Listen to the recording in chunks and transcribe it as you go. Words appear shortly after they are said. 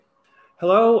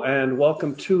Hello and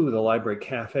welcome to the Library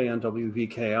Cafe on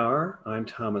WVKR. I'm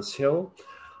Thomas Hill.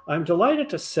 I'm delighted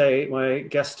to say my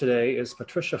guest today is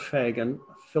Patricia Phagan,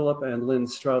 Philip and Lynn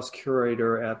Strauss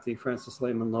Curator at the Francis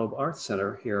Lehman Loeb Arts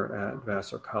Center here at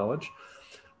Vassar College.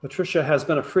 Patricia has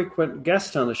been a frequent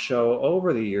guest on the show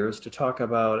over the years to talk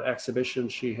about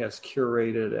exhibitions she has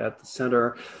curated at the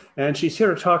center, and she's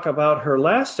here to talk about her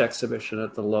last exhibition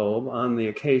at the Loeb on the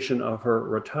occasion of her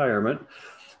retirement.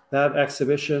 That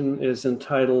exhibition is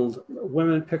entitled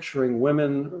Women Picturing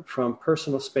Women from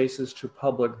Personal Spaces to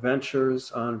Public Ventures,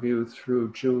 on view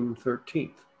through June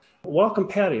 13th. Welcome,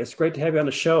 Patty. It's great to have you on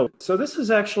the show. So this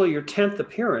is actually your 10th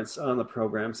appearance on the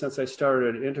program since I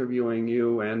started interviewing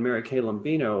you and Mary Kay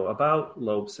Lombino about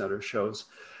Loeb Center shows.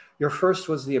 Your first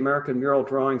was the American Mural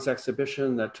Drawings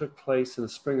exhibition that took place in the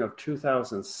spring of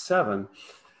 2007.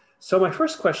 So my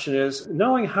first question is,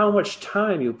 knowing how much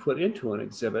time you put into an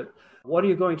exhibit, what are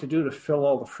you going to do to fill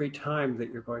all the free time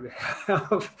that you're going to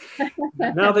have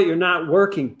now that you're not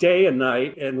working day and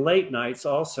night and late nights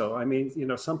also? I mean,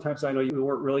 sometimes I know you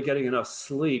weren't really getting enough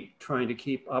sleep trying to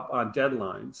keep up on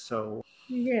deadlines. So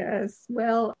yes.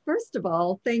 Well, first of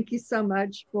all, thank you so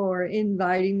much for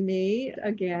inviting me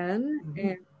again. Mm-hmm.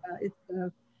 And it's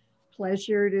a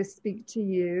pleasure to speak to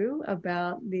you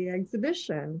about the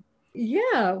exhibition.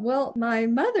 Yeah, well, my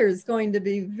mother's going to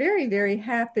be very, very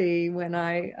happy when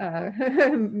I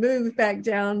move back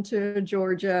down to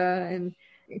Georgia and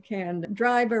can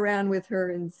drive around with her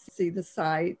and see the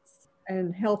sights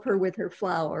and help her with her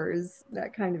flowers,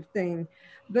 that kind of thing.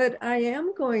 But I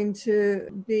am going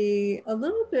to be a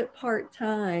little bit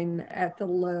part-time at the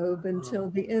Loeb until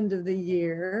the end of the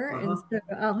year. And so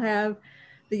I'll have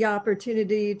the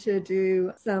opportunity to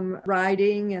do some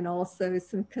writing and also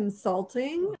some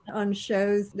consulting on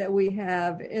shows that we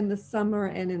have in the summer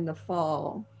and in the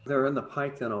fall. They're in the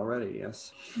pike then already,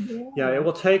 yes. Yeah, it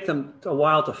will take them a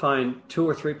while to find 2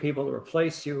 or 3 people to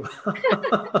replace you,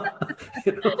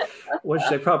 which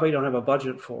they probably don't have a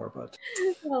budget for. But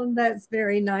well, that's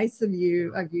very nice of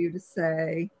you to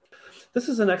say. This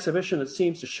is an exhibition that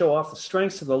seems to show off the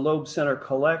strengths of the Loeb Center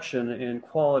collection in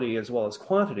quality as well as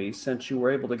quantity, since you were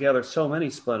able to gather so many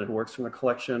splendid works from the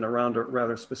collection around a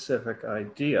rather specific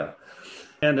idea.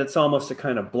 And it's almost a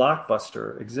kind of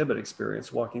blockbuster exhibit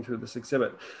experience walking through this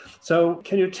exhibit. So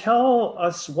can you tell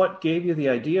us what gave you the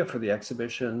idea for the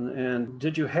exhibition? And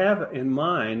did you have in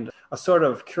mind a sort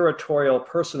of curatorial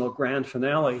personal grand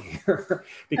finale here?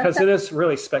 Because it is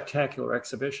really spectacular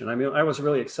exhibition. I mean, I was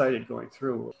really excited going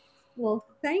through. Well,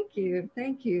 thank you.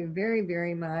 Thank you very,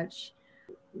 very much.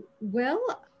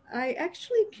 Well, I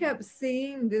actually kept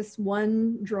seeing this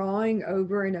one drawing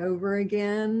over and over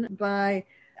again by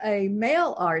a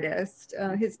male artist.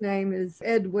 His name is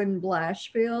Edwin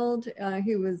Blashfield.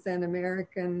 He was an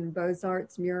American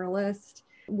Beaux-Arts muralist.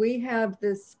 We have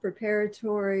this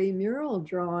preparatory mural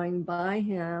drawing by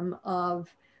him of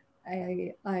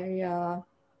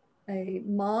a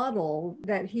model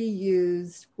that he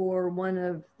used for one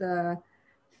of the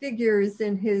figures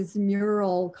in his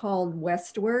mural called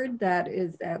Westward, that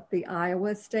is at the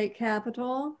Iowa State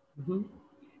Capitol. Mm-hmm.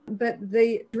 But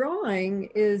the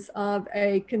drawing is of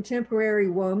a contemporary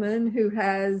woman who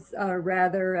has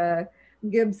rather a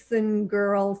Gibson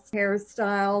girl's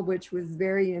hairstyle, which was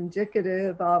very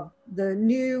indicative of the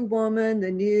new woman, the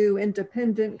new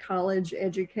independent college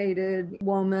educated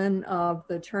woman of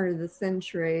the turn of the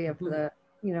century of the,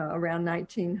 around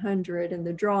 1900, and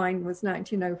the drawing was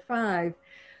 1905.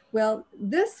 Well,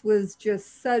 this was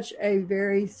just such a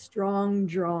very strong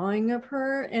drawing of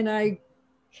her, and I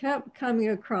kept coming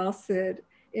across it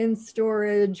in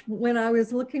storage when I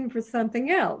was looking for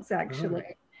something else, actually.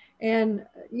 Oh. And,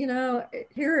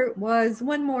 here it was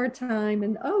one more time,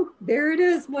 and there it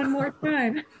is one more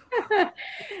time.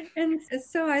 And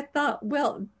so I thought,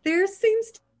 well, there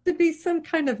seems to be some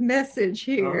kind of message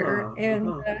here.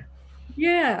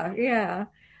 Yeah.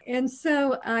 And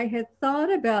so I had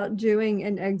thought about doing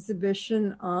an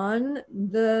exhibition on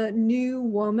the new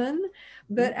woman,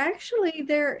 but actually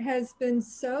there has been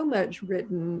so much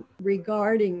written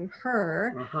regarding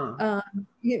her,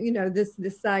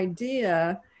 this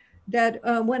idea that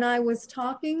when I was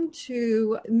talking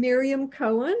to Miriam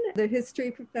Cohen, the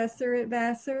history professor at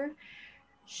Vassar,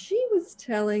 she was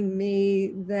telling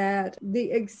me that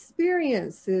the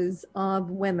experiences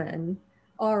of women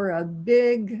are a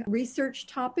big research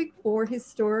topic for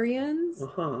historians.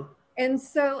 And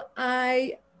so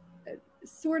I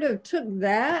sort of took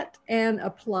that and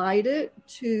applied it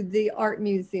to the art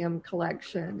museum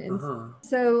collection. And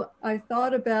so I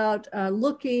thought about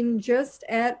looking just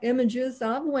at images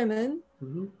of women,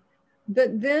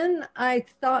 But then I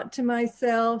thought to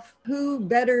myself, who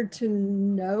better to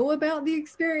know about the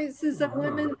experiences of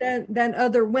women than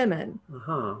other women?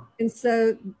 Uh-huh. And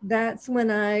so that's when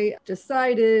I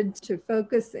decided to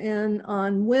focus in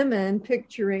on women,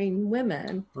 picturing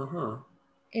women. Uh-huh.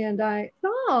 And I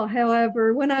saw,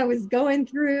 however, when I was going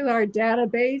through our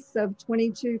database of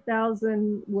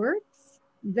 22,000 works,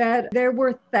 that there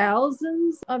were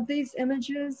thousands of these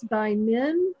images by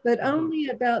men, but only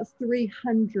about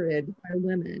 300 by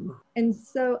women. And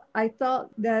so I thought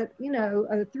that,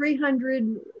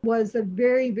 300 was a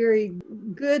very, very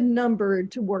good number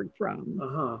to work from.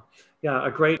 Uh-huh. Yeah,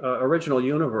 a great original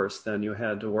universe then you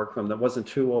had to work from that wasn't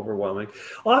too overwhelming.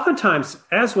 Oftentimes,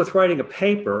 as with writing a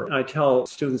paper, I tell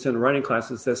students in writing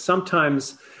classes that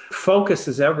sometimes focus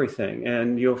is everything.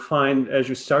 And you'll find as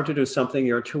you start to do something,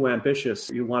 you're too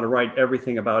ambitious. You want to write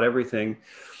everything about everything.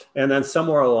 And then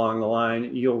somewhere along the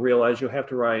line, you'll realize you have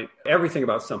to write everything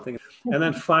about something. And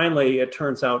then finally, it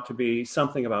turns out to be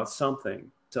something about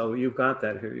something. So you've got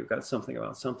that here. You've got something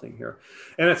about something here.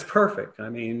 And it's perfect. I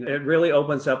mean, it really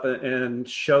opens up and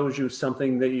shows you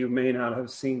something that you may not have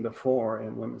seen before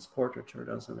in women's portraiture,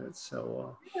 doesn't it?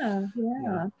 So, yeah.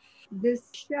 This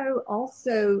show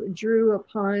also drew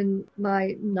upon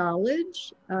my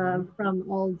knowledge from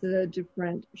all the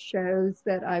different shows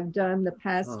that I've done the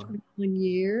past 21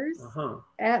 years.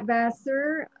 At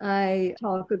Vassar, I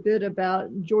talk a bit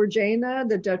about Georgiana,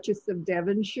 the Duchess of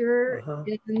Devonshire,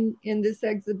 in this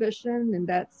exhibition.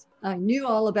 And I knew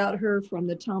all about her from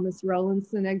the Thomas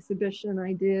Rowlandson exhibition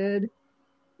I did,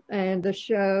 and the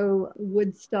show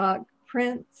Woodstock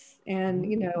Prints, and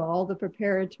all the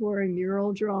preparatory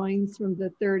mural drawings from the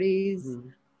 30s,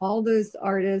 all those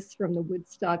artists from the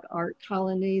Woodstock art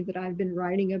colony that I've been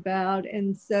writing about.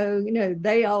 And so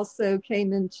they also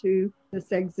came into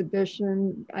this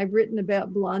exhibition. I've written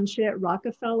about Blanchette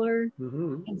Rockefeller,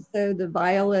 and so the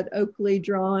Violet Oakley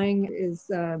drawing is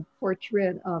a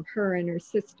portrait of her and her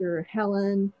sister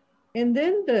Helen. And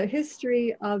then the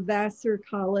history of Vassar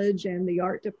College and the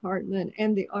art department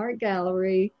and the art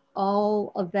gallery,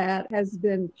 all of that has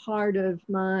been part of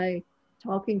my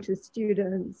talking to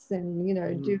students and,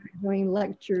 doing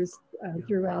lectures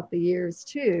throughout the years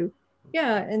too.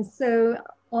 Yeah. And so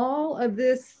all of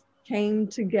this came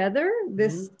together,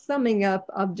 this summing up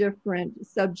of different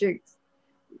subjects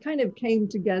kind of came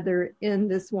together in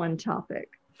this one topic.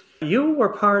 You were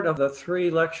part of the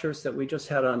 3 lectures that we just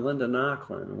had on Linda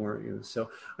Nochlin, weren't you? So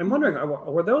I'm wondering,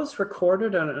 were those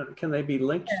recorded and can they be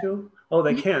linked to? Oh,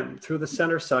 they can, through the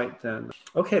center site then.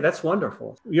 Okay, that's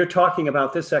wonderful. You're talking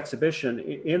about this exhibition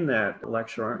in that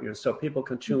lecture, aren't you? So people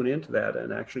can tune into that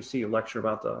and actually see a lecture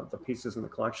about the pieces in the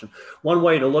collection. One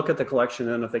way to look at the collection,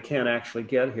 and if they can't actually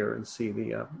get here and see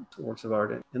the works of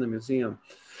art in the museum.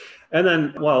 And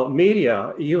then,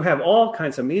 media, you have all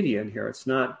kinds of media in here. It's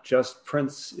not just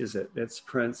prints, is it? It's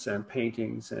prints and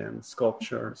paintings and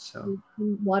sculpture. So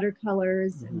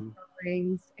watercolors and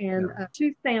drawings and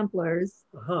 2 samplers.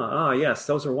 Yes,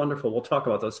 those are wonderful. We'll talk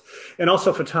about those. And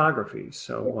also photography.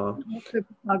 So also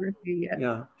photography, yes.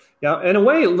 Yeah. In a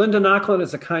way, Linda Nochlin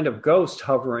is a kind of ghost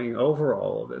hovering over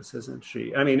all of this, isn't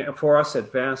she? I mean, for us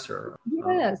at Vassar.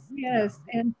 Yes. Yeah.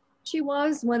 And she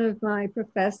was one of my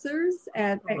professors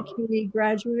at CUNY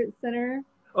Graduate Center.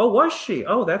 Oh, was she?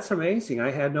 Oh, that's amazing. I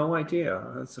had no idea.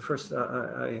 That's the first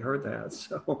I heard that.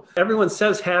 So everyone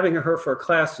says having her for a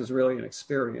class was really an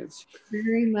experience.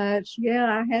 Very much. Yeah,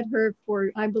 I had her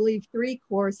for, I believe, 3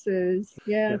 courses.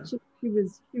 Yeah. She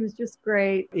was just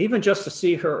great. Even just to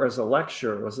see her as a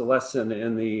lecturer was a lesson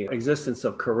in the existence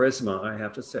of charisma, I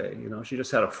have to say. She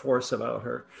just had a force about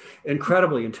her.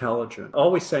 Incredibly intelligent,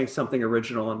 always saying something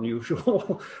original,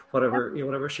 unusual,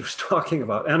 whatever she was talking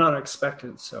about, and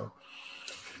unexpected. So,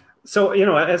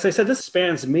 as I said, this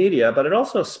spans media, but it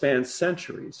also spans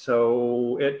centuries.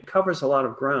 So it covers a lot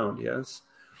of ground, yes?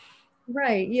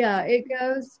 Right, yeah. It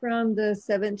goes from the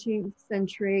 17th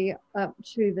century up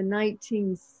to the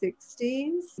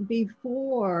 1960s,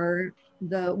 before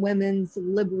the women's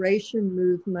liberation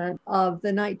movement of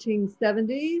the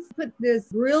 1970s put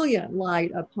this brilliant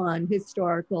light upon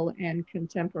historical and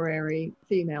contemporary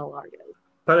female artists.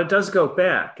 But it does go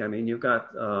back. I mean, you've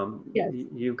got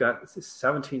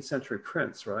 17th century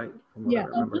prints, right? From what I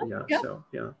remember.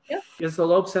 Is the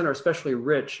Loeb Center especially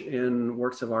rich in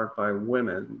works of art by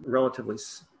women, relatively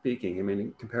speaking? I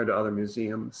mean, compared to other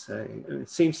museums, say, and it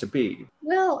seems to be.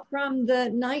 Well, from the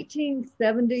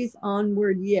 1970s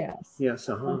onward, yes. Yes,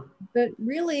 but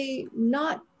really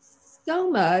not so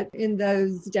much in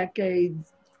those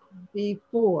decades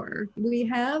before. We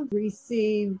have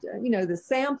received, the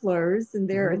samplers, and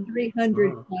there are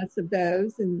 300 plus of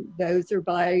those, and those are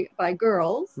by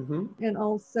girls. And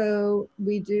also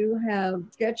we do have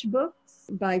sketchbooks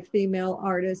by female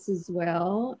artists as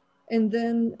well. And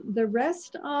then the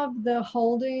rest of the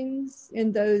holdings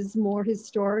in those more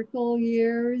historical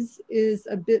years is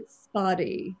a bit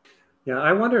spotty. Yeah,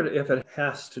 I wondered if it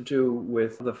has to do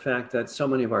with the fact that so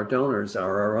many of our donors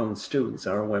are our own students,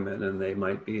 are women, and they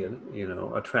might be,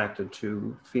 attracted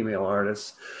to female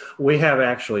artists. We have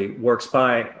actually works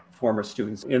by former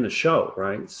students in the show,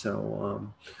 right? So,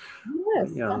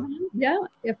 yes, yeah.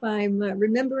 If I'm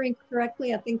remembering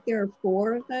correctly, I think there are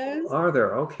 4 of those. Are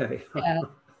there? Okay. Yeah.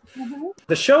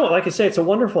 The show, like I say, it's a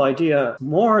wonderful idea,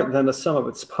 more than the sum of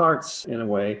its parts in a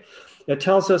way. It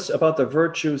tells us about the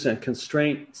virtues and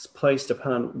constraints placed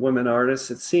upon women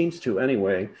artists, it seems to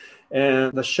anyway.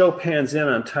 And the show pans in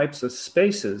on types of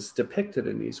spaces depicted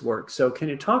in these works. So can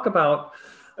you talk about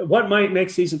what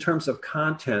makes these in terms of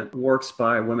content works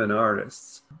by women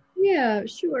artists? Yeah,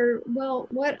 sure. Well,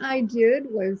 what I did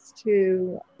was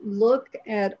to look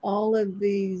at all of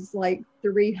these like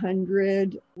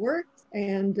 300 works,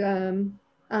 and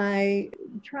I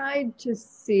tried to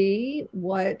see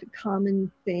what common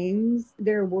themes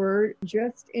there were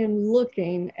just in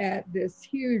looking at this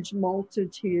huge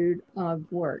multitude of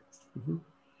works.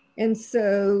 And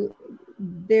so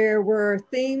there were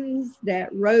themes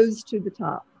that rose to the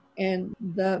top. And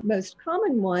the most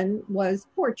common one was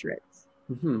portraits.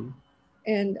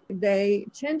 And they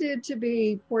tended to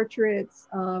be portraits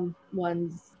of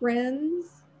one's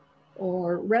friends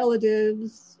or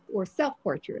relatives or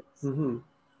self-portraits.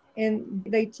 And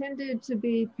they tended to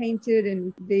be painted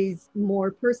in these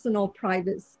more personal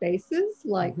private spaces,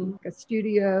 like a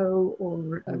studio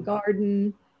or a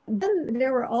garden. Then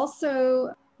there were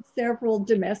also several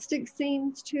domestic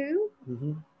scenes too.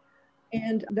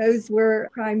 And those were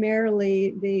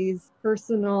primarily these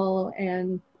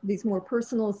more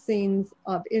personal scenes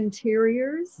of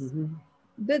interiors.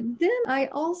 But then I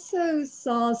also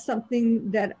saw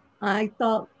something that I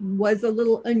thought was a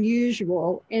little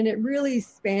unusual, and it really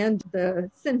spanned the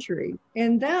century.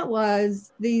 And that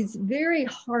was these very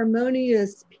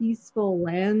harmonious, peaceful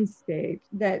landscapes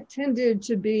that tended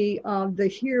to be of the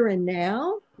here and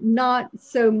now, not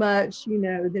so much,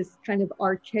 this kind of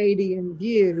Arcadian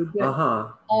view,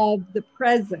 but of the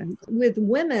present, with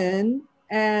women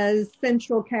as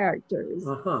central characters.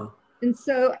 And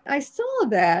so I saw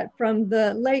that from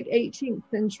the late 18th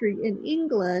century in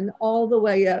England all the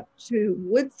way up to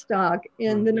Woodstock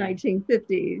in the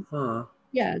 1950s.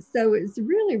 Yeah, so it's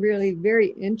really, really very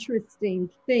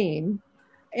interesting theme.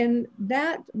 And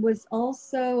that was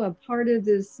also a part of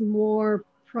this more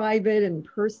private and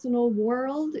personal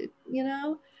world,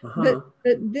 But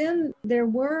then there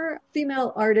were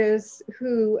female artists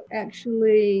who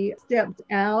actually stepped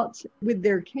out with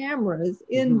their cameras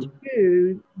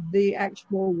into the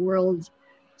actual world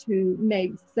to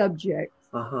make subjects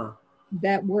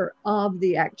that were of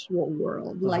the actual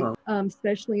world, like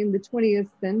especially in the 20th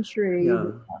century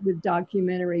with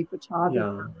documentary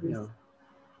photographers,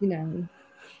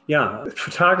 Yeah,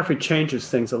 photography changes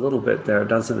things a little bit there,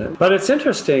 doesn't it? But it's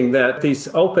interesting that these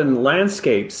open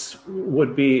landscapes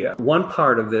would be one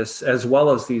part of this, as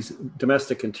well as these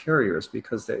domestic interiors,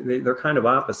 because they're kind of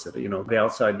opposite, the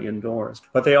outside and the indoors.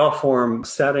 But they all form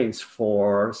settings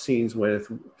for scenes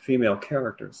with female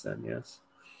characters then, yes?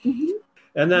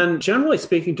 And then, generally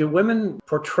speaking, do women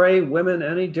portray women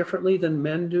any differently than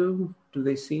men do? Do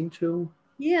they seem to?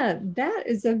 Yeah, that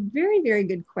is a very, very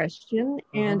good question.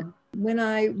 And when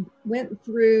I went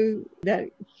through that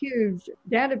huge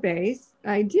database,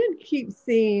 I did keep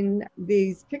seeing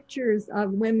these pictures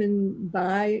of women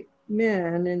by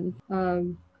men,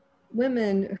 and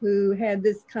women who had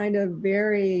this kind of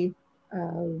very,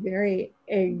 very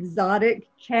exotic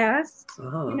cast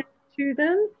to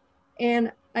them.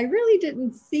 And I really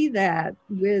didn't see that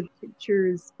with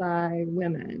pictures by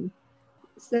women.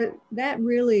 So that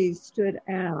really stood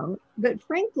out. But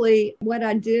frankly, what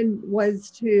I did was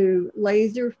to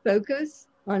laser focus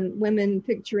on women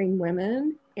picturing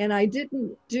women. And I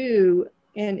didn't do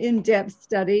an in-depth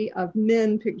study of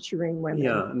men picturing women.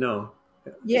 Yeah, no.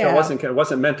 Yeah. So it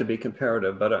wasn't meant to be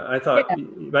comparative, but I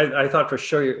thought for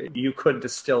sure you could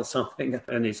distill something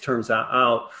in these terms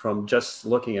out from just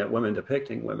looking at women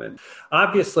depicting women.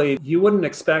 Obviously, you wouldn't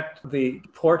expect the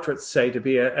portraits, say, to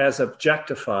be as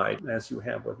objectified as you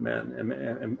have with men,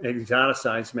 and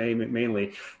exoticized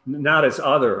mainly, not as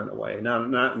other in a way,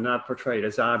 not portrayed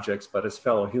as objects, but as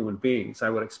fellow human beings.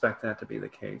 I would expect that to be the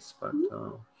case, but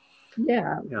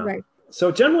yeah, right.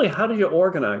 So generally, how do you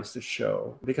organize the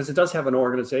show? Because it does have an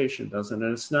organization, doesn't it?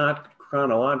 And it's not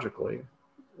chronologically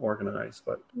organized,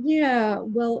 but Yeah,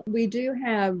 well, we do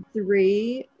have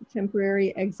three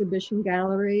temporary exhibition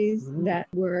galleries Mhm. that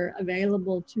were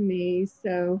available to me.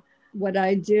 So what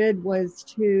I did was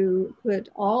to put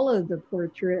all of the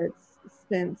portraits,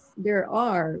 since there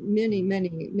are many,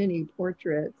 many, many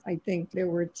portraits. I think there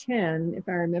were 10, if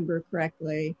I remember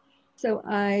correctly. So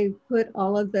I put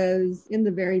all of those in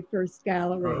the very first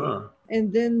gallery. Uh-huh.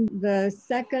 And then the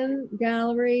second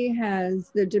gallery has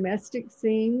the domestic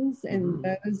scenes, and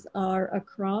Mhm. those are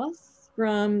across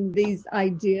from these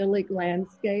idyllic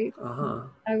landscapes Uh-huh.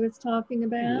 I was talking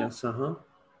about. Yes, uh-huh.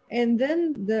 And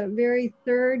then the very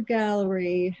third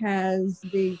gallery has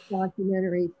the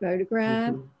documentary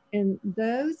photographs, Mhm. and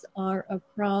those are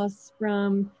across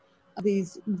from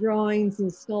these drawings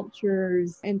and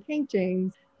sculptures and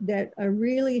paintings that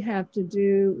really have to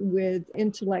do with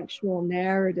intellectual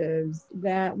narratives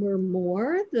that were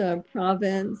more the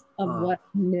province of Uh, what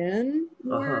men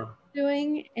were uh-huh.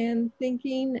 doing and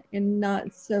thinking, and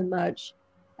not so much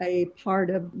a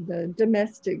part of the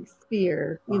domestic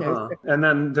sphere, you know. Uh-huh. And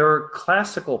then there are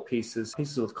classical pieces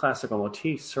with classical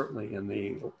motifs, certainly in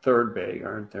the third bay,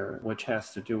 aren't there? Which has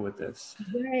to do with this.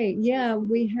 Right. Yeah,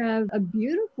 we have a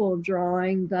beautiful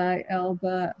drawing by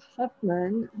Elba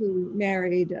Huffman, who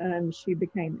married, she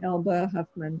became Elba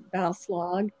Huffman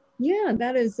Bauslag. Yeah,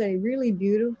 that is a really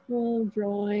beautiful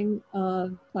drawing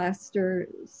of plaster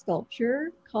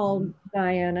sculpture called Mhm.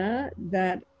 Diana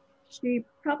that she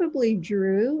probably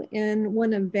drew in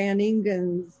one of Van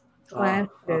Ingen's classes.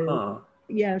 Uh-huh.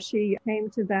 Yeah, she came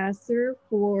to Vassar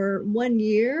for 1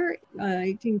 year,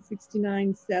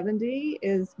 1869-70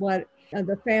 is what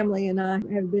the family and I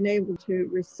have been able to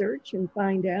research and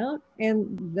find out.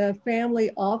 And the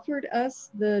family offered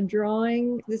us the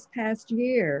drawing this past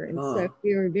year. And so Uh-huh.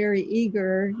 we were very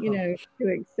eager, to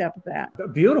accept that. A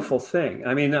beautiful thing.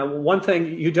 I mean, one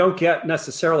thing you don't get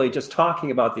necessarily just talking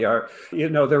about the art,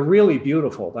 they're really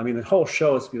beautiful. I mean, the whole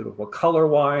show is beautiful,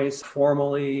 color-wise,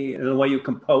 formally, and the way you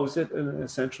compose it, and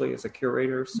essentially as a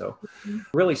curator. So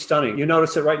really stunning. You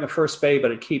notice it right in the first bay,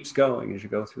 but it keeps going as you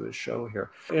go through the show here.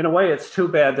 In a way, it's too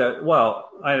bad that, well,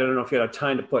 I don't know if you had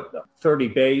time to put 30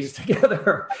 bays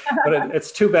together, but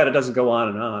it's too bad it doesn't go on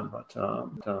and on. But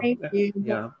Thank you. Well,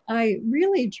 yeah. I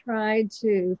really tried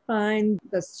to find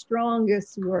the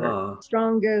strongest work, Uh,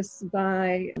 strongest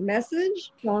by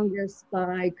message, strongest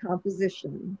by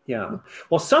composition. Yeah.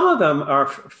 Well, some of them are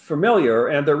familiar,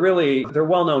 and they're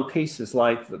well-known pieces,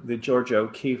 like the Georgia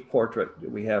O'Keeffe portrait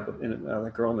we have in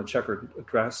the girl in the checkered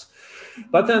dress.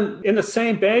 But then in the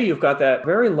same bay, you've got that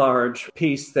very large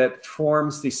piece that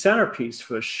forms the centerpiece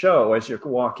for the show as you're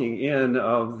walking in,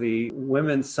 of the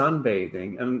women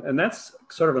sunbathing. And that's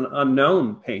sort of an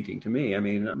unknown painting to me. I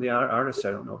mean, the artist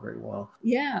I don't know very well.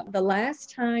 Yeah, the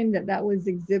last time that was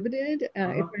exhibited, if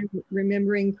Uh-huh. I'm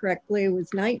remembering correctly, it was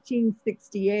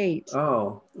 1968.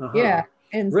 Oh, uh-huh. Yeah,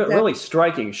 and so Really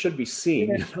striking. Should be yeah.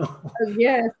 seen. Oh,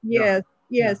 yes, Yeah. yes,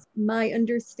 Yeah. yes. My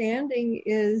understanding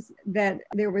is that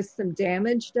there was some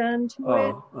damage done to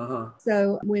it. Oh, uh-huh.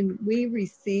 So when we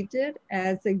received it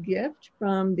as a gift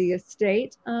from the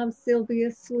estate of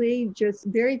Sylvia Slee just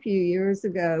very few years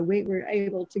ago, we were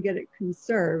able to get it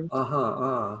conserved.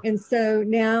 Uh-huh. And so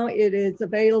now it is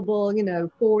available,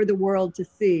 for the world to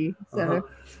see. Uh-huh. So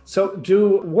So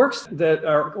do works that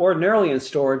are ordinarily in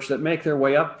storage that make their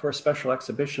way up for a special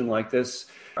exhibition like this,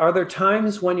 are there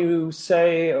times when you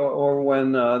say, or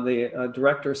when the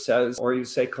director says, or you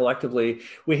say collectively,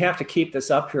 we have to keep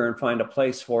this up here and find a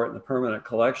place for it in the permanent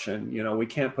collection? We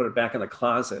can't put it back in the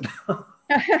closet.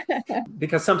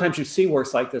 Because sometimes you see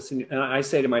works like this, and I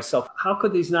say to myself, how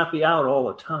could these not be out all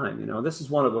the time? This is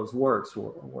one of those works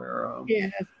where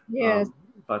yes, yes.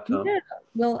 but Yeah,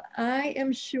 well, I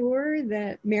am sure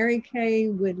that Mary Kay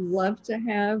would love to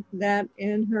have that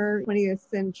in her 20th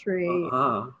century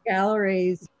uh,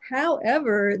 galleries.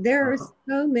 However, there are uh,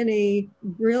 so many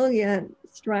brilliant,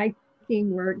 striking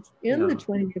works in the yeah,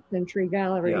 20th century yeah,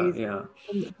 galleries. yeah.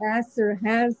 And Vassar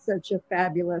has such a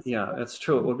fabulous Yeah, it's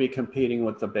true. It would be competing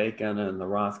with the Bacon and the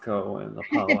Rothko and the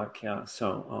Pollock. Yeah.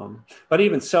 So, but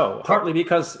even so, partly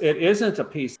because it isn't a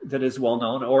piece that is well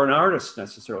known, or an artist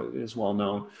necessarily is well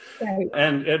known, right.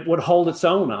 and it would hold its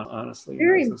own, honestly,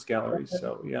 Very in those galleries.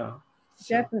 So, yeah.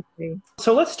 definitely.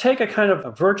 So let's take a kind of a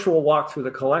virtual walk through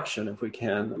the collection if we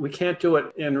can. We can't do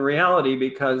it in reality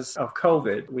because of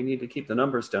COVID. We need to keep the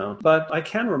numbers down. But I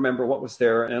can remember what was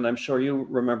there, and I'm sure you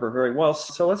remember very well.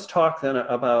 So let's talk then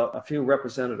about a few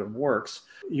representative works.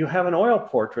 You have an oil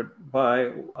portrait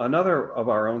by another of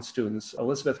our own students,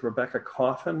 Elizabeth Rebecca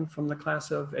Coffin, from the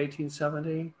class of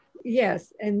 1870.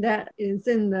 Yes, and that is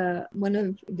in the one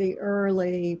of the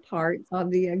early parts of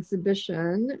the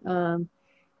exhibition.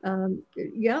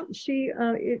 Yeah,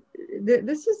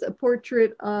 this is a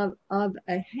portrait of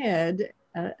a head.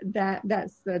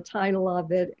 That's the title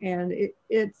of it, and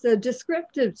it's a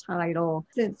descriptive title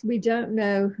since we don't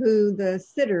know who the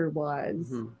sitter was.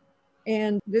 Mm-hmm.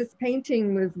 And this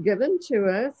painting was given to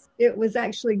us. It was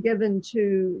actually given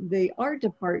to the art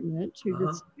department, to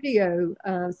the studio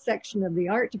section of the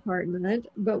art department,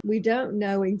 but we don't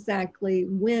know exactly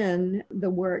when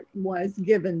the work was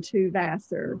given to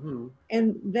Vassar. Mm-hmm.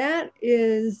 And that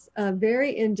is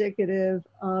very indicative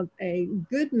of a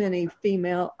good many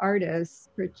female artists,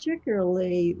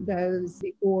 particularly those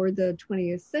before the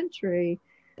 20th century,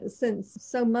 since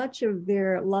so much of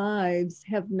their lives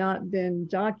have not been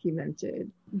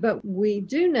documented. But we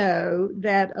do know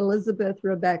that Elizabeth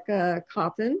Rebecca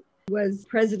Coffin was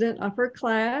president of her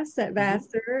class at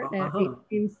Vassar in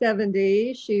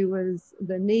 1870. She was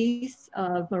the niece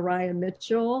of Maria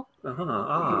Mitchell.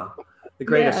 The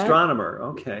great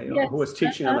astronomer, yes. Who was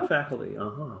teaching on the faculty.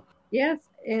 Yes,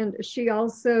 and she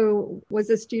also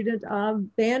was a student of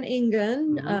Van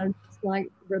Ingen,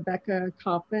 like Rebecca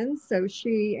Coffin. So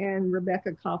she and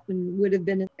Rebecca Coffin would have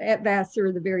been at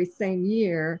Vassar the very same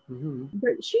year.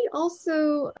 But she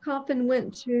also, Coffin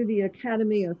went to the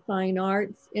Academy of Fine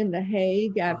Arts in The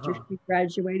Hague after she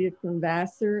graduated from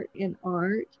Vassar in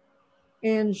art.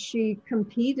 And she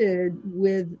competed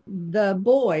with the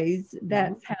boys.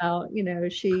 That's how,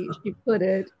 she put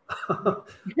it.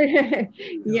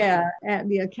 Yeah, at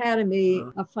the Academy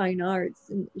of Fine Arts.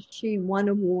 And she won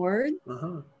awards.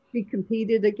 She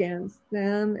competed against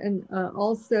them, and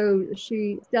also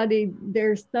she studied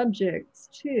their subjects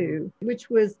too, which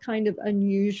was kind of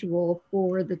unusual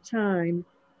for the time.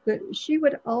 But she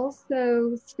would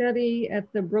also study at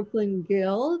the Brooklyn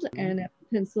Guild and at the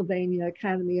Pennsylvania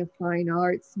Academy of Fine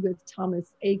Arts with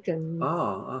Thomas Aiken.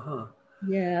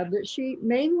 Yeah, but she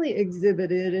mainly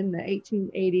exhibited in the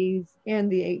 1880s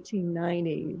and the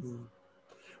 1890s.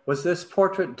 Was this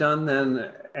portrait done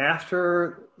then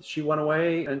after she went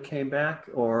away and came back,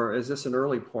 or is this an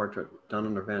early portrait done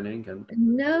under Van Ingen?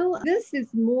 No, this is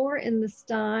more in the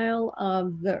style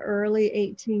of the early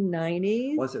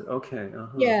 1890s. Was it? Okay.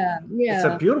 Yeah. It's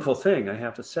a beautiful thing, I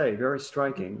have to say. Very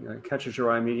striking. It catches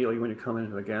your eye immediately when you come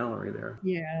into the gallery there.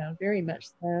 Yeah, very much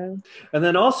so. And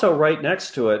then also right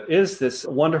next to it is this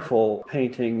wonderful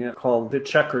painting called The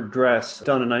Checkered Dress,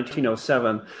 done in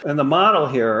 1907. And the model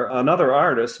here, another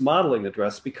artist modeling the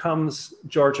dress, becomes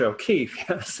Georgia O'Keeffe.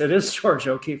 Yes, it is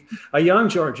Georgia O'Keeffe, a young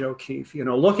Georgia O'Keeffe,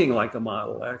 looking like a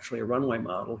model, actually a runway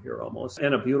model here almost,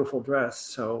 and a beautiful dress.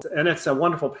 So, and it's a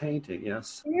wonderful painting,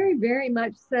 yes. Very, very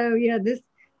much so. Yeah, this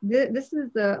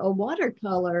is a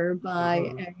watercolor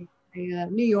by a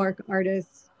New York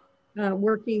artist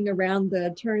working around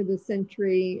the turn of the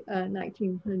century,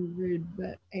 1900,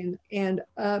 and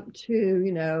up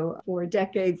to, for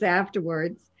decades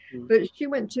afterwards. But she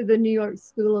went to the New York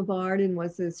School of Art and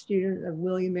was a student of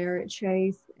William Merritt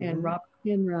Chase and Robert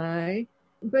Henry.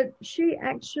 But she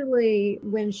actually,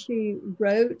 when she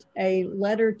wrote a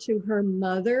letter to her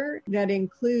mother that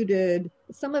included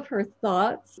some of her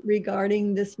thoughts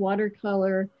regarding this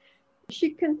watercolor, she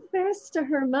confessed to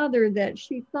her mother that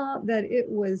she thought that it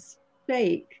was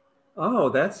fake. Oh,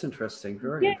 that's interesting.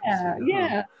 Very interesting.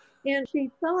 Yeah. And she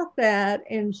thought that,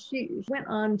 and she went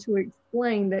on to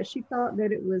explain that she thought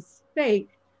that it was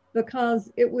fake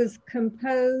because it was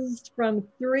composed from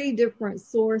 3 different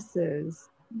sources.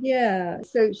 Yeah,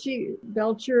 so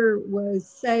Belcher was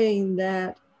saying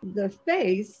that the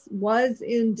face was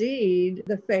indeed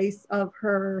the face of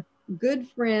her good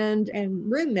friend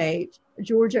and roommate,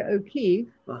 Georgia O'Keeffe,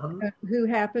 who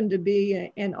happened to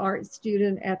be an art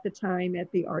student at the time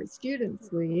at the Art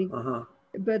Students League.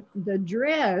 But the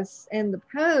dress and the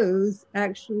pose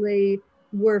actually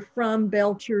were from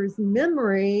Belcher's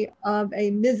memory of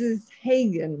a Mrs.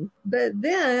 Hagan. But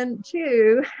then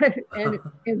too,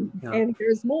 and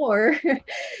there's more,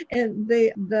 and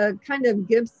the kind of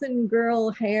Gibson girl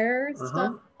hair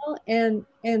style and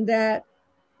that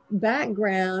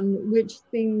background, which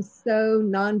seems so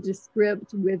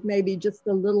nondescript with maybe just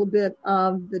a little bit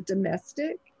of the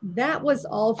domestic. That was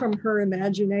all from her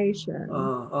imagination.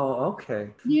 Okay.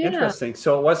 Yeah. Interesting.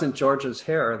 So it wasn't George's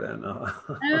hair then.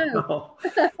 No.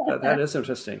 That is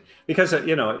interesting because,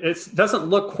 it doesn't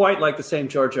look quite like the same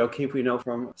Georgia O'Keeffe we know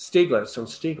from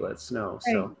Stieglitz. No.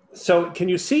 Right. So So can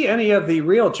you see any of the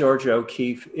real Georgia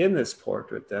O'Keeffe in this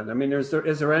portrait then? I mean, is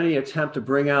there any attempt to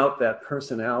bring out that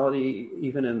personality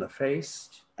even in the face?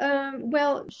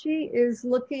 Well, she is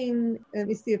looking, let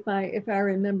me see if I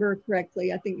remember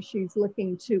correctly. I think she's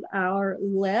looking to our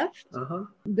left. Uh-huh.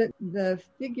 The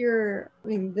figure, I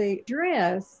mean, the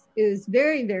dress is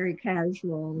very, very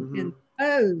casual, Mm-hmm. and the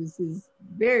pose is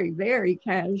very, very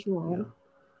casual.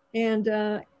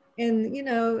 Yeah. And you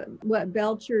know what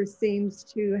Belcher seems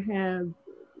to have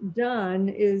done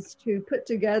is to put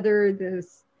together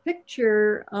this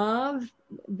picture of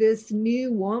this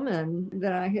new woman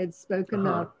that I had spoken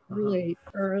Uh-huh. of really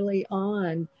early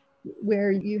on,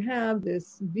 where you have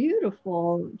this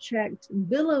beautiful checked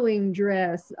billowing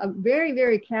dress, a very,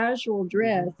 very casual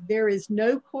dress. Mm-hmm. There is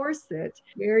no corset,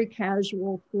 very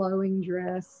casual flowing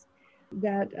dress.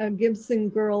 That Gibson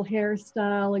girl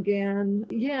hairstyle again.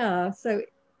 Yeah, so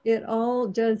it all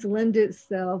does lend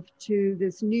itself to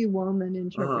this new woman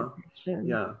interpretation.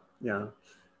 Yeah, yeah.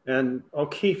 And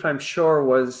O'Keeffe, I'm sure,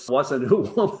 was a new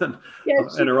woman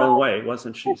in her own way,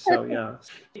 wasn't she? So, yeah.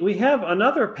 We have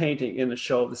another painting in the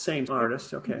show of the same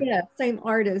artist. Okay. Yeah, same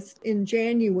artist. In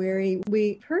January,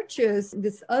 we purchased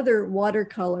this other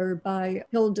watercolor by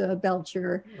Hilda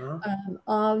Belcher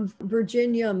of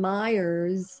Virginia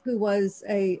Myers, who was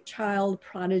a child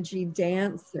prodigy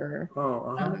dancer.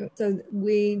 So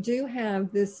we do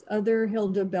have this other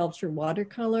Hilda Belcher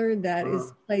watercolor that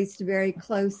is placed very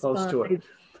close by. To it.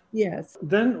 Yes.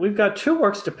 Then we've got two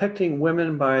works depicting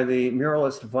women by the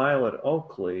muralist Violet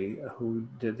Oakley, who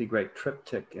did the great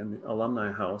triptych in the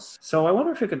Alumni House. So I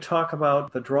wonder if you could talk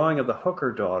about the drawing of the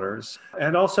Hooker daughters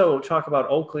and also talk about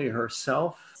Oakley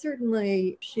herself.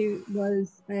 Certainly, she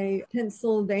was a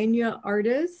Pennsylvania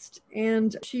artist,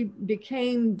 and she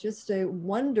became just a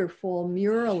wonderful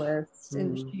muralist.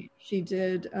 And she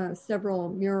did several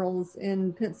murals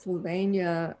in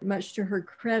Pennsylvania, much to her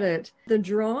credit. The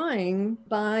drawing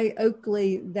by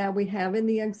Oakley that we have in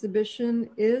the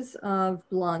exhibition is of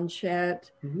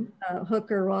Blanchette,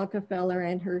 Hooker Rockefeller,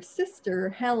 and her sister,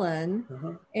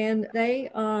 Helen. And they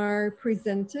are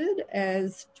presented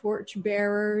as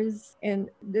torchbearers. And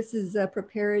this is a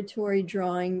preparatory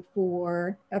drawing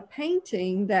for a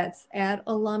painting that's at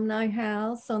Alumni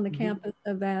House on the campus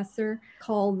of Vassar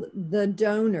called The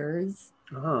Donors.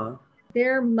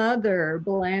 Their mother,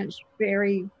 Blanche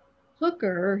Ferry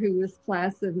Hooker, who was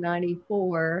class of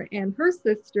 94, and her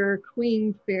sister,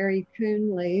 Queen Ferry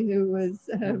Coonley, who was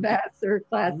Vassar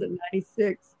class of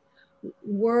 96,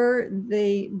 were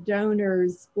the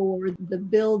donors for the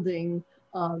building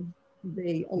of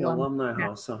the Alumni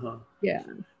House. Yeah.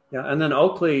 Yeah, and then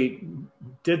Oakley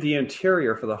did the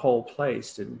interior for the whole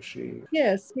place, didn't she?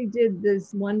 Yes, he did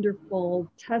this wonderful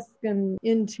Tuscan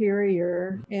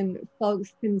interior, and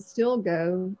folks can still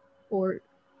go, or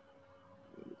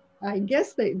I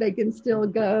guess they can still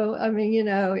go. I mean, you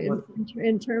know,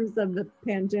 in terms of the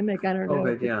pandemic, I don't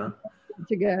know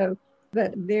to go,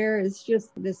 but there is just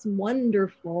this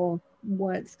wonderful,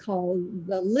 what's called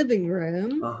the living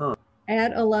room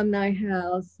at Alumni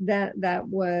House that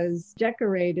was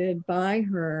decorated by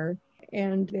her.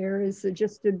 And there is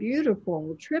just a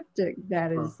beautiful triptych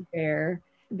that is there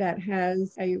that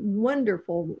has a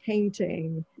wonderful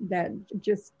painting that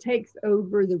just takes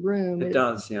over the room. It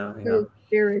does, yeah. So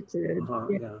spirited.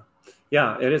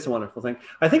 Yeah, it is a wonderful thing.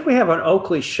 I think we have an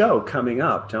Oakley show coming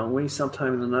up, don't we,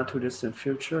 sometime in the not too distant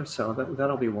future? So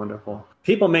that'll be wonderful.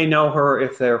 People may know her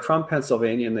if they're from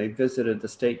Pennsylvania and they visited the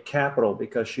state capitol,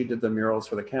 because she did the murals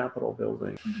for the Capitol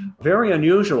building. Very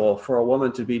unusual for a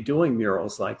woman to be doing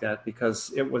murals like that,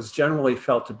 because it was generally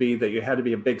felt to be that you had to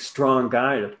be a big, strong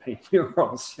guy to paint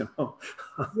murals, you know.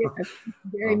 Yes,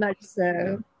 very much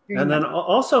so. Yeah. And then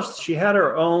also she had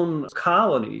her own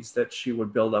colonies that she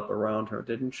would build up around her,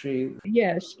 didn't she?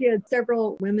 Yes, she had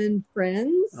several women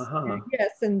friends.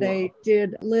 Yes, and they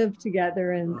did live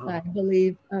together, and I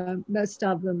believe most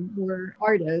of them were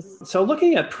artists. So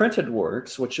looking at printed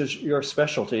works, which is your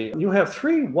specialty, you have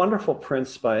three wonderful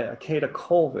prints by Akeda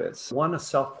Kolvitz. One, a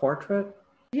self-portrait.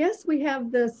 Yes, we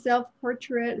have the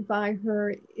self-portrait by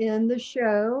her in the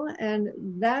show, and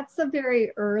that's a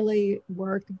very early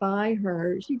work by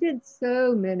her. She did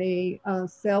so many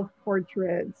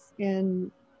self-portraits in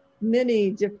many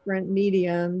different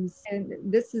mediums, and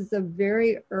this is a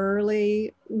very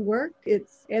early work.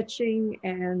 It's etching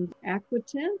and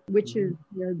aquatint, which is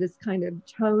this kind of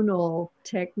tonal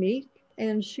technique,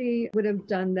 and she would have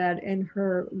done that in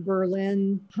her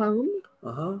Berlin home.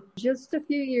 Just a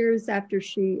few years after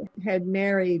she had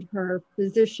married her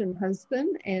physician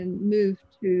husband and moved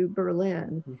to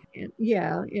Berlin.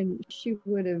 And she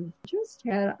would have just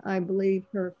had, I believe,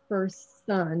 her first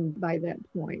son by that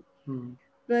point.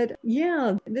 But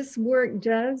yeah, this work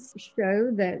does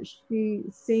show that she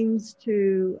seems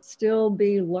to still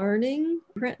be learning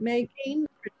printmaking,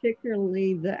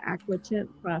 particularly the aquatint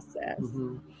process.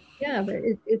 Mm-hmm. Yeah, but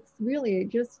it's really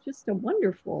just a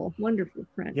wonderful, wonderful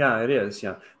print. Yeah, it is.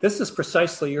 Yeah. This is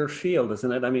precisely your field,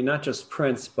 isn't it? I mean, not just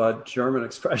prints, but German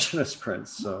expressionist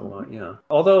prints. So, yeah.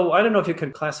 Although I don't know if you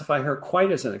could classify her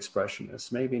quite as an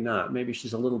expressionist. Maybe not. Maybe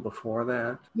she's a little before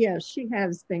that. Yeah, she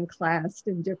has been classed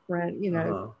in different,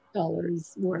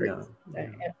 scholars' works Yeah.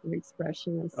 as an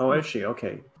expressionist. Oh, is she?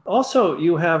 Okay. Also,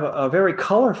 you have a very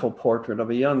colorful portrait of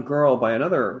a young girl by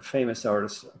another famous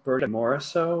artist, Berta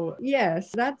Morisot. Yes,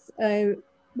 that's a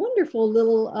wonderful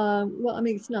little,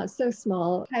 it's not so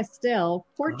small, pastel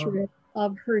portrait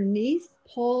of her niece,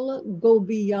 Paul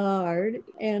Gaubillard.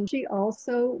 And she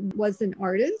also was an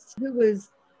artist who was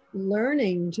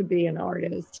learning to be an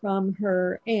artist from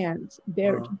her aunt,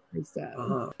 Berthe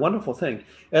Morisot. Wonderful thing.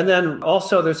 And then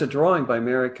also there's a drawing by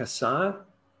Mary Cassatt.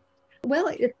 Well,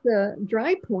 it's a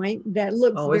dry point that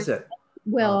looks is it?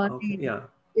 Well, yeah.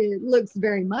 It looks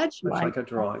very much like a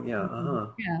drawing. Yeah.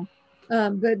 Yeah.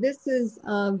 But this is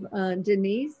of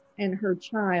Denise and her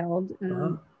child.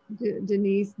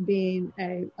 Denise being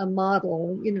a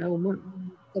model, one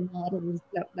of the models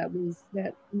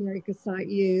that Mary Cassatt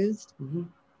used. Mm-hmm.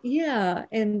 Yeah,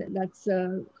 and that's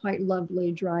a quite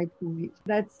lovely dry point.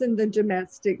 That's in the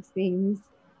domestic scenes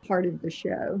part of the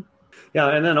show. Yeah,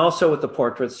 and then also with the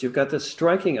portraits, you've got this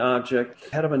striking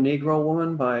object, Head of a Negro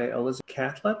Woman by Elizabeth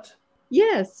Catlett.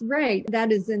 Yes, right.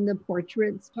 That is in the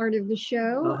portraits part of the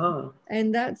show.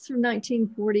 And that's from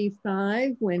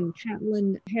 1945 when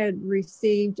Catlett had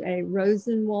received a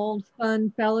Rosenwald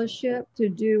Fund Fellowship to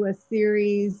do a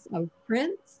series of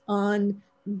prints on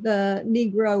the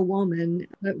Negro Woman.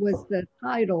 That was the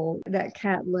title that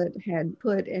Catlett had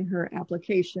put in her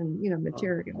application,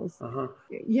 materials.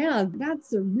 Yeah,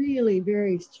 that's a really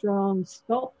very strong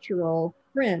sculptural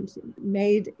print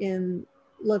made in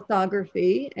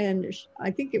lithography, and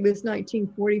I think it was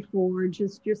 1944,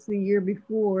 just the year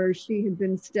before. She had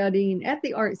been studying at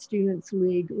the Art Students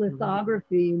League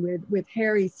lithography with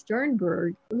Harry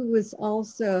Sternberg, who was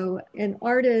also an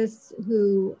artist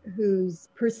whose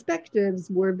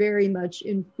perspectives were very much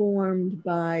informed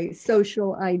by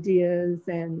social ideas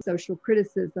and social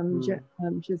criticism,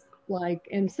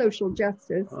 and social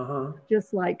justice,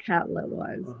 just like Catlett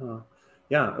was.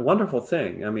 Yeah, a wonderful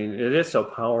thing. I mean, it is so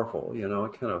powerful, it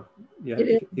kind of,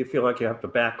 you feel like you have to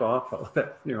back off of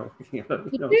it, You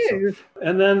do.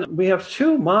 And then we have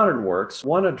two modern works,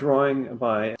 one a drawing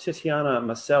by Tiziana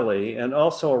Maselli, and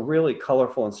also a really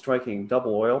colorful and striking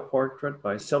double oil portrait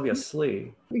by Sylvia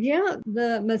Slee. Yeah,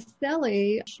 the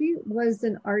Maselli, she was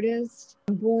an artist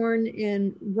born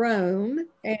in Rome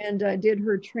and did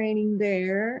her training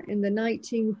there in the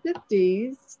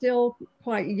 1950s, still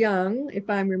quite young, if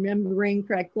I'm remembering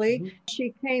correctly.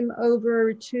 She came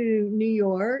over to New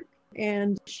York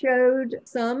and showed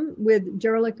some with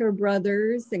Jerlicher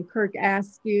Brothers, and Kirk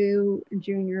Askew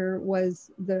Jr.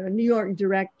 was the New York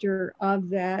director of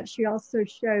that. She also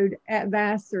showed at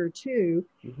Vassar too.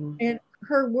 And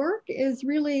her work is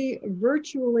really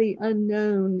virtually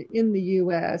unknown in the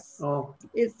U.S.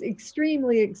 It's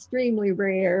extremely, extremely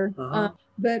rare.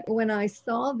 But when I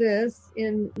saw this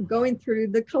in going through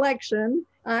the collection,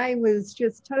 I was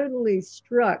just totally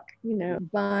struck,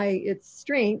 by its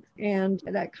strength and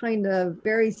that kind of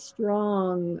very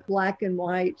strong black and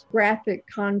white graphic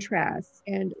contrast.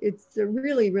 And it's a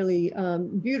really, really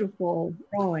beautiful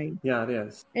drawing. Yeah, it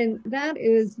is. And that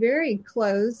is very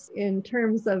close in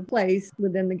terms of place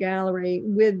within the gallery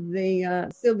with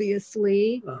the Sylvia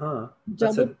Slee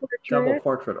double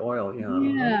portrait oil.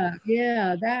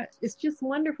 Yeah. That is just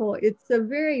wonderful. It's a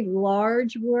very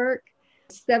large work.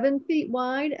 7 feet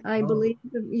wide, I believe.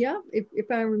 If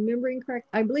I'm remembering correct,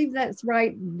 I believe that's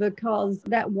right, because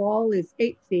that wall is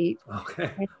 8 feet.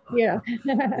 Okay. Yeah.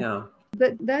 Yeah.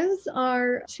 But those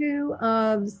are two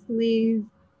of Slee's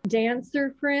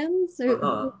dancer friends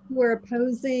who were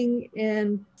posing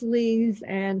in Slee's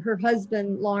and her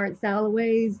husband Lawrence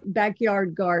Alloway's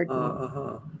backyard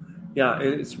garden. Yeah,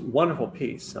 it's a wonderful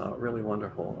piece. Really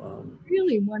wonderful.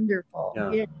 Really wonderful.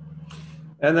 Yeah.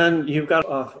 And then you've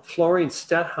got Florine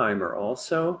Stettheimer,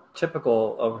 also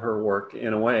typical of her work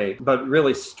in a way, but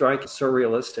really striking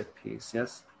surrealistic piece.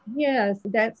 Yes. Yes,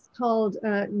 that's called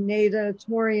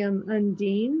Natatorium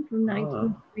Undine from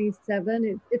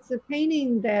 1927. It's a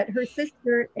painting that her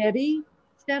sister Eddie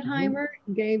Stettheimer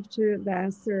gave to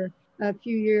Vassar a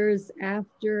few years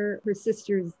after her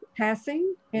sister's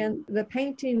passing. And the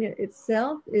painting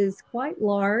itself is quite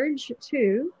large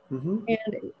too.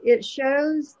 And it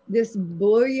shows this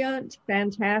buoyant,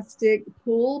 fantastic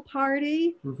pool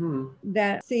party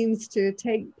that seems to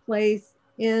take place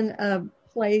in a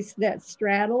place that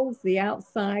straddles the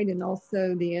outside and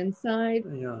also the inside.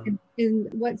 Yeah. And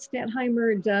what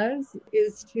Stettheimer does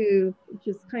is to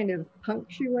just kind of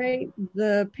punctuate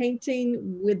the painting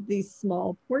with these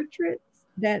small portraits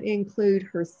that include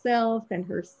herself and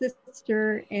her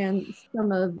sister and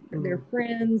some of their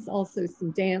friends, also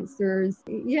some dancers.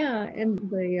 Yeah, and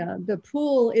the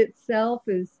pool itself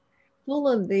is full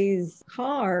of these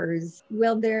cars.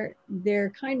 Well, they're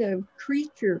kind of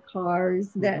creature cars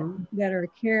that are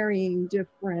carrying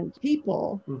different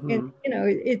people. And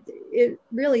it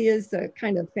really is a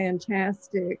kind of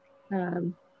fantastic,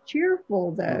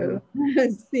 cheerful though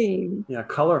scene. Yeah,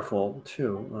 colorful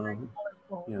too.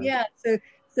 Yeah, so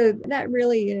that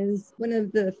really is one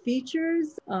of the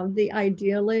features of the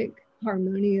idyllic,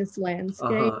 harmonious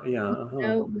landscape.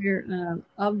 Where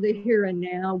of the here and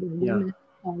now, where women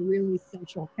are really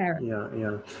central characters.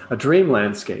 Yeah. A dream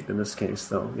landscape in this case,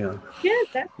 though. Yeah. Yes,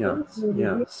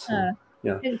 absolutely.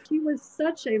 Yeah. And she was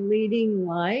such a leading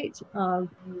light of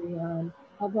the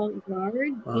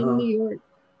avant-garde in New York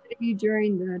City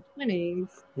during the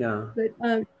 20s. Yeah. But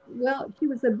she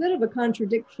was a bit of a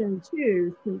contradiction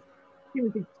too, since she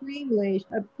was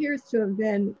appears to have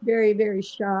been very, very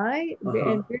shy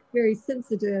and very, very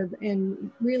sensitive,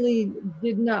 and really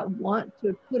did not want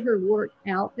to put her work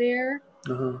out there.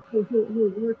 Her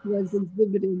work was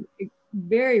exhibited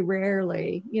very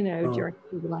rarely, during her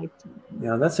lifetime.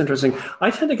 Yeah, that's interesting.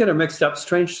 I tend to get her mixed up,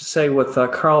 strange to say, with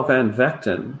Carl van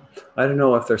Vechten. I don't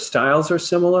know if their styles are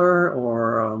similar,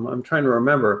 or I'm trying to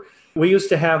remember. We used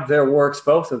to have their works,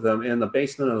 both of them, in the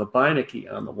basement of the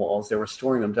Beinecke on the walls. They were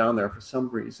storing them down there for some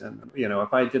reason.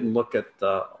 If I didn't look at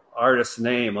the artist's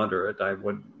name under it, I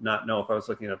would not know if I was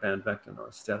looking at Van Vechten or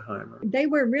Stettheimer. They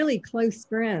were really close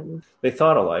friends. They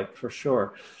thought alike, for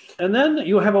sure. And then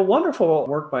you have a wonderful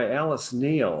work by Alice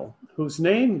Neel, whose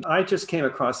name I just came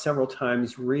across several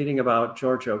times reading about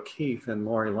George O'Keeffe in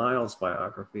Lori Lyle's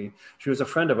biography. She was a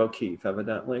friend of O'Keeffe,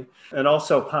 evidently, and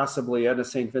also possibly Edna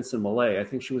St. Vincent Millay. I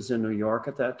think she was in New York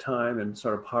at that time and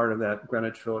sort of part of that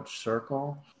Greenwich Village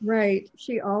circle. Right.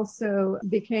 She also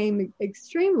became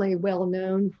extremely well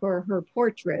known for her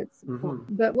portraits.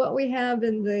 But what we have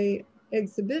in the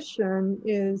exhibition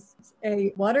is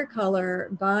a watercolor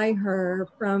by her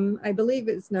from, I believe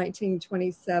it's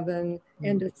 1927,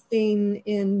 and a scene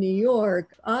in New York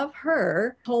of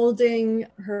her holding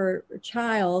her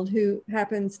child who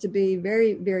happens to be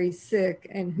very, very sick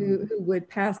and who would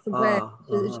pass away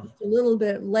just a little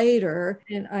bit later.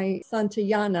 And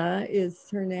Santayana is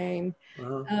her name.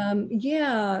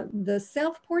 The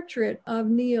self-portrait of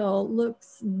Neel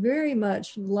looks very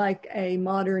much like a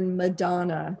modern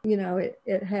Madonna.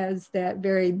 It has that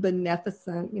very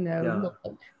beneficent, look.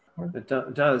 It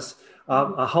does.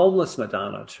 A homeless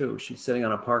Madonna, too. She's sitting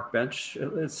on a park bench,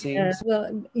 it seems.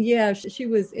 She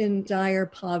was in dire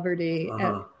poverty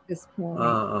at this point.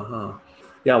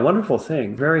 Yeah, wonderful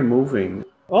thing. Very moving.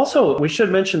 Also, we should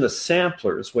mention the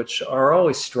samplers, which are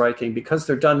always striking because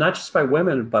they're done not just by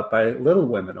women, but by little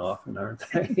women often, aren't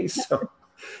they?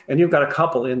 And you've got a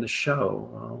couple in the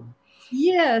show.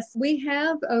 Yes, we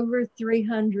have over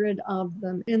 300 of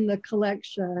them in the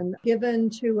collection, given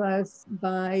to us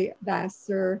by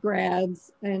Vassar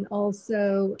grads and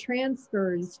also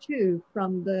transfers too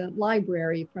from the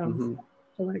library from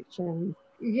collections.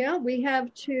 Yeah, we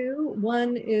have two.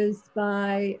 One is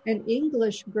by an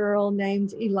English girl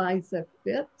named Eliza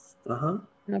Phipps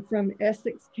from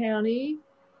Essex County.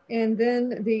 And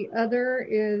then the other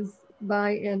is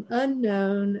by an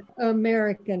unknown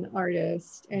American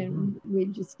artist, and we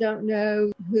just don't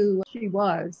know who she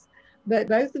was. But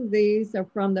both of these are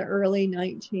from the early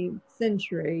 19th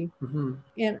century.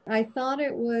 And I thought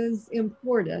it was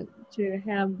important to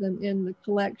have them in the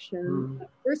collection.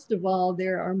 First of all,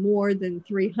 there are more than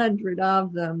 300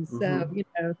 of them. So,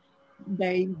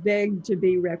 they beg to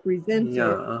be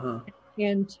represented.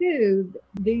 And two,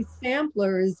 these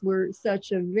samplers were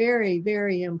such a very,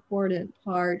 very important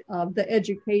part of the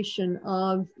education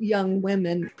of young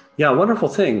women. Yeah, wonderful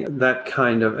thing, that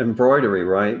kind of embroidery,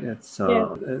 right? It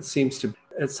seems to,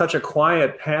 it's such a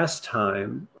quiet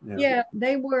pastime. Yeah,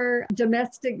 they were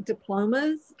domestic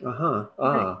diplomas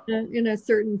in a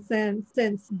certain sense,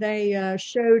 since they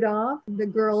showed off the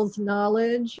girls'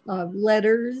 knowledge of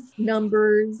letters,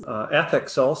 numbers.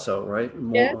 Ethics also, right?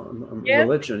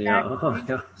 Religion,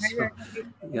 exactly.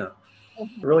 Yeah.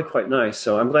 Really quite nice.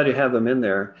 So I'm glad you have them in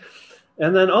there.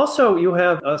 And then also you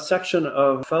have a section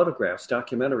of photographs,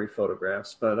 documentary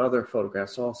photographs, but other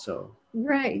photographs also.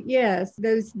 Right, yes.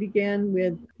 Those begin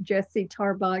with Jessie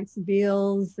Tarbox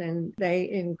Beals, and they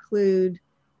include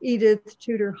Edith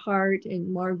Tudor Hart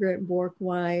and Margaret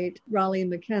Bork-White, Raleigh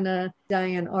McKenna,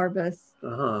 Diane Arbus.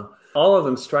 Uh-huh. All of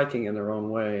them striking in their own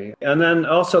way. And then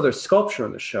also there's sculpture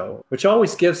in the show, which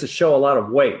always gives the show a lot of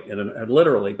weight, and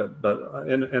literally, but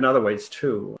in other ways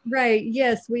too. Right,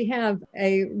 yes, we have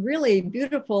a really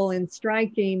beautiful and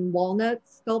striking walnut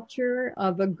sculpture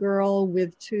of a girl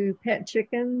with two pet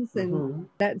chickens, and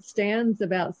that stands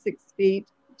about 6 feet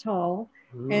tall.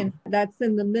 And that's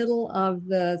in the middle of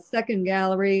the second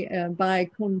gallery by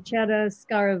Concetta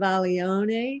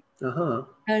Scaravaglione.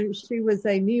 And she was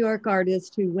a New York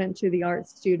artist who went to the Art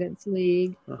Students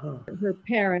League. Her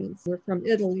parents were from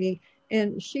Italy.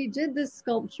 And she did this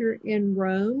sculpture in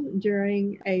Rome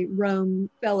during a Rome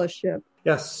fellowship.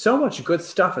 Yes, so much good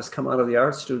stuff has come out of the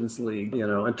Art Students League,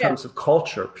 in terms of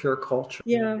culture, pure culture.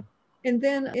 Yeah. And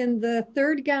then in the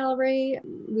third gallery,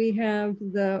 we have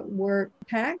the work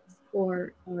Pax,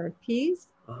 or Peace.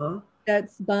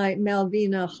 That's by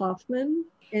Malvina Hoffman.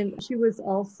 And she was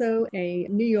also a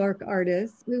New York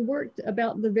artist who worked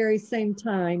about the very same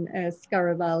time as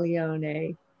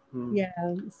Scaravaglione. Yeah,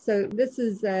 so this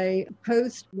is a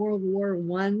post-World War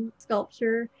I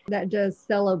sculpture that does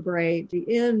celebrate the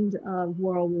end of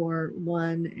World War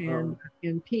I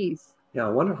and peace. Yeah,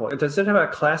 wonderful. Does it have a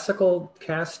classical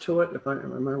cast to it? Am I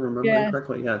remembering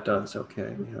correctly? Yeah, it does.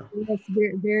 Okay. Yeah. Yes,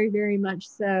 very, very, very much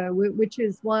so, which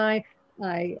is why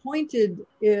I pointed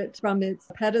it from its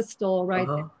pedestal right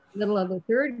in the middle of the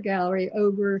third gallery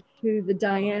over to the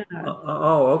Diana.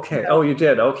 Okay. Oh, you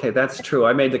did. Okay, that's true.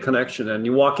 I made the connection, and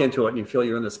you walk into it and you feel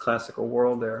you're in this classical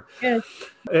world there. Yes.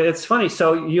 It's funny.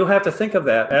 So you have to think of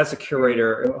that as a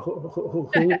curator.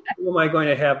 Who am I going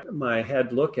to have my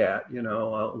head look at?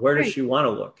 Where does she want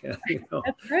to look?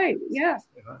 That's right. Yeah.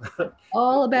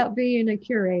 All about being a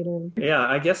curator. Yeah,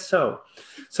 I guess so.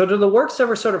 So do the works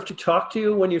ever sort of talk to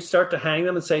you when you start to hang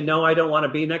them and say, no, I don't want to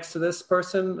be next to this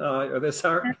person or this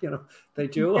art? They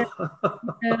do.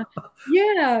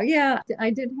 Yeah. I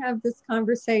did have this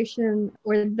conversation,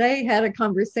 or they had a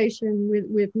conversation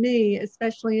with me,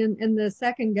 especially in the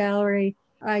second gallery.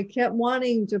 I kept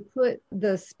wanting to put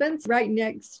the Spence right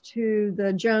next to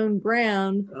the Joan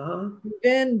Brown,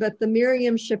 but the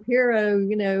Miriam Shapiro,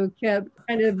 kept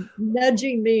kind of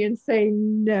nudging me and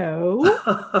saying no.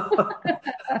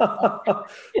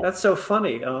 That's so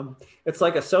funny. It's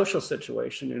like a social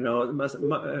situation,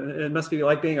 it must be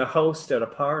like being a host at a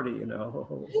party,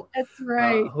 That's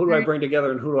right. Who do I bring together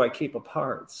and who do I keep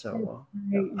apart? So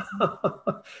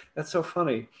that's so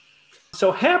funny.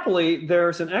 So happily,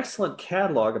 there's an excellent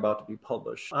catalog about to be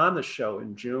published on the show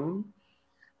in June.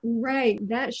 Right.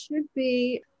 That should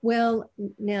be, well,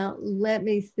 now let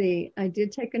me see. I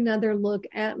did take another look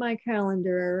at my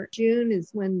calendar. June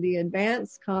is when the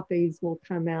advanced copies will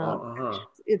come out.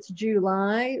 It's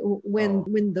July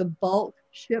when the bulk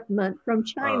shipment from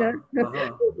China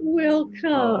will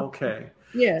come. Okay.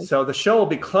 Yes. So the show will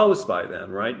be closed by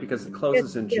then, right? Because it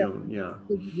closes in June. Yeah.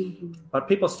 But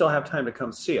people still have time to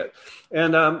come see it.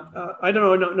 And I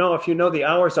don't know if you know the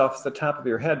hours off the top of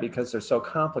your head because they're so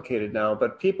complicated now,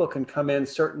 but people can come in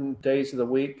certain days of the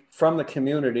week from the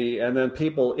community, and then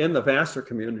people in the Vassar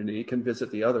community can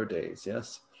visit the other days.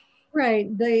 Yes. Right.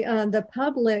 The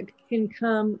public can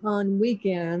come on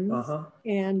weekends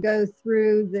and go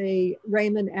through the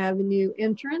Raymond Avenue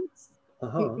entrance.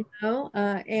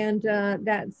 And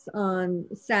that's on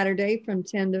Saturday from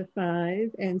 10 to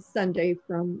 5 and Sunday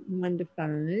from 1 to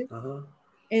 5.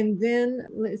 And then,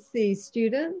 let's see,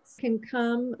 students can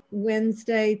come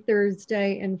Wednesday,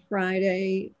 Thursday, and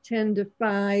Friday, 10 to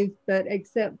 5, but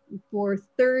except for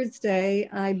Thursday,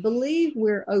 I believe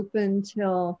we're open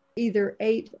till either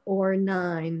 8 or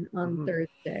 9 on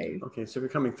Thursday. Okay, so if you're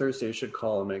coming Thursday, you should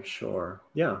call and make sure.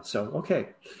 Yeah, so, okay.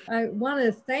 I want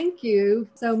to thank you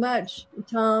so much,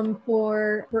 Tom,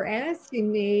 for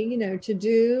asking me, to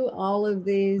do all of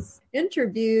these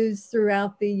interviews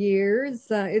throughout the years.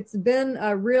 It's been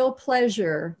a real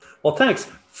pleasure. Well, thanks.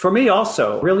 For me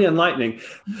also, really enlightening.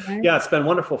 Yeah, it's been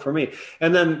wonderful for me.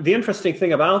 And then the interesting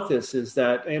thing about this is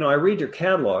that, I read your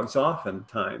catalogs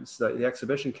oftentimes, the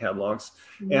exhibition catalogs,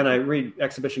 and I read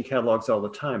exhibition catalogs all the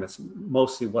time. It's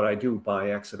mostly what I do,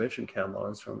 buy exhibition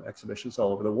catalogs from exhibitions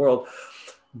all over the world.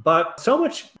 But so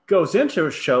much goes into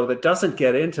a show that doesn't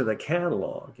get into the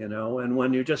catalog, you know. And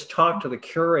when you just talk to the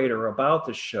curator about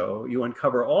the show, you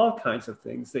uncover all kinds of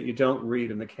things that you don't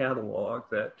read in the catalog,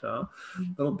 that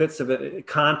little bits of it,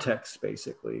 context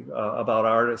basically, about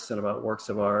artists and about works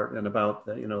of art and about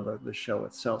the show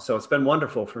itself. So it's been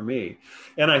wonderful for me,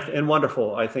 and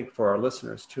wonderful, I think, for our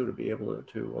listeners too, to be able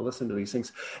to listen to these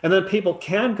things. And then people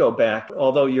can go back,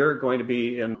 although you're going to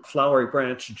be in Flowery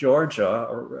Branch,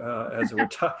 Georgia, as a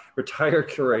retired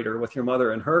curator with your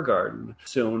mother in her garden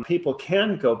soon. People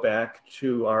can go back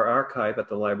to our archive at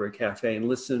the Library Cafe and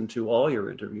listen to all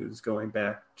your interviews going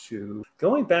back to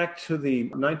the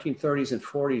 1930s and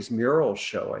 40s mural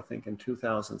show. I think in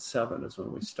 2007 is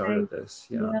when we started this.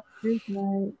 Yeah.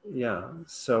 Right. Yeah.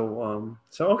 So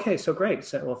okay. So great.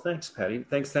 Well, thanks, Patty.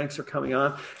 Thanks for coming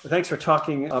on. Thanks for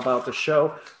talking about the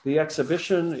show. The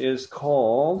exhibition is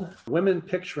called Women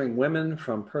Picturing Women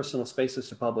from Personal Spaces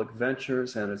to Public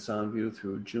Ventures, and it's on view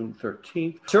through June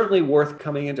 13th. Certainly worth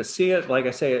coming in to see it. Like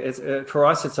I say, for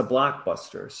us, it's a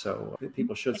blockbuster, so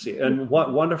people should see it. And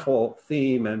what wonderful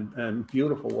theme and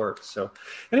beautiful work. So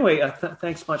anyway,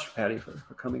 thanks much, Patty, for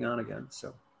coming on again.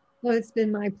 So. Well, it's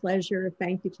been my pleasure.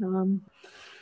 Thank you, Tom.